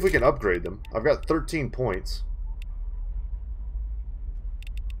go see if we can upgrade them. I've got 13 points.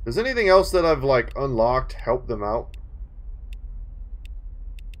 Does anything else that I've like unlocked help them out?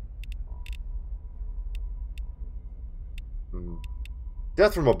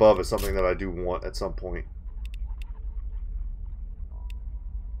 Death from above is something that I do want at some point.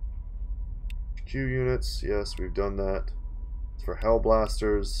 Q units, yes, we've done that. It's for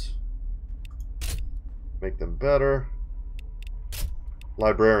Hellblasters. Make them better.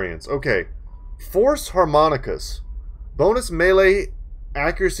 Librarians. Okay. Force Harmonicus. Bonus melee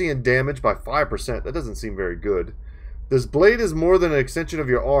accuracy and damage by 5%. That doesn't seem very good. This blade is more than an extension of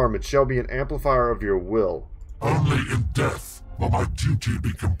your arm. It shall be an amplifier of your will. Only in death will my duty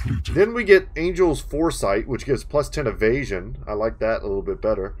be completed. Then we get Angel's Foresight, which gives plus 10 evasion. I like that a little bit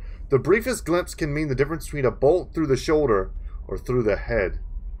better. The briefest glimpse can mean the difference between a bolt through the shoulder or through the head.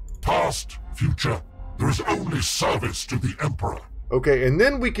 Past, future, there is only service to the Emperor. Okay, and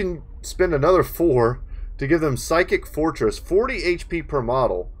then we can spend another 4 to give them Psychic Fortress, 40 HP per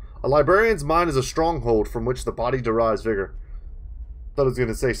model. A librarian's mind is a stronghold from which the body derives vigor. Thought I was going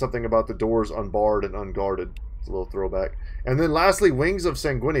to say something about the doors unbarred and unguarded. It's a little throwback. And then lastly, Wings of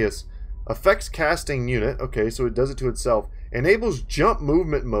Sanguinius. Affects casting unit. Okay, so it does it to itself. Enables jump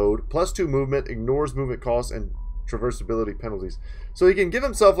movement mode. Plus 2 movement. Ignores movement costs and traversability penalties. So he can give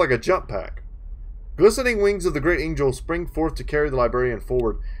himself like a jump pack. Glistening wings of the great angel spring forth to carry the librarian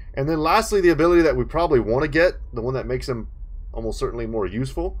forward. And then lastly, the ability that we probably want to get, the one that makes him almost certainly more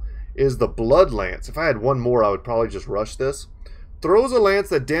useful, is the Blood Lance. If I had one more, I would probably just rush this. Throws a lance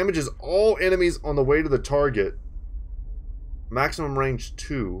that damages all enemies on the way to the target. Maximum range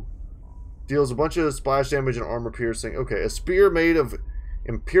 2. Deals a bunch of splash damage and armor piercing. Okay, a spear made of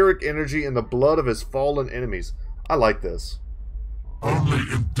empiric energy in the blood of his fallen enemies. I like this. Only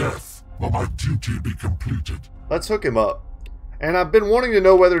in death will my duty be completed. Let's hook him up. And I've been wanting to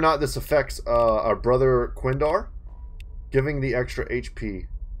know whether or not this affects our brother Quindar. Giving the extra HP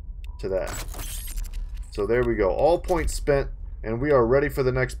to that. So there we go. All points spent. And we are ready for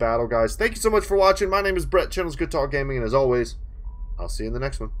the next battle, guys. Thank you so much for watching. My name is Brett, channel's Goodtalk Gaming. And as always, I'll see you in the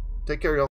next one. Take care, y'all.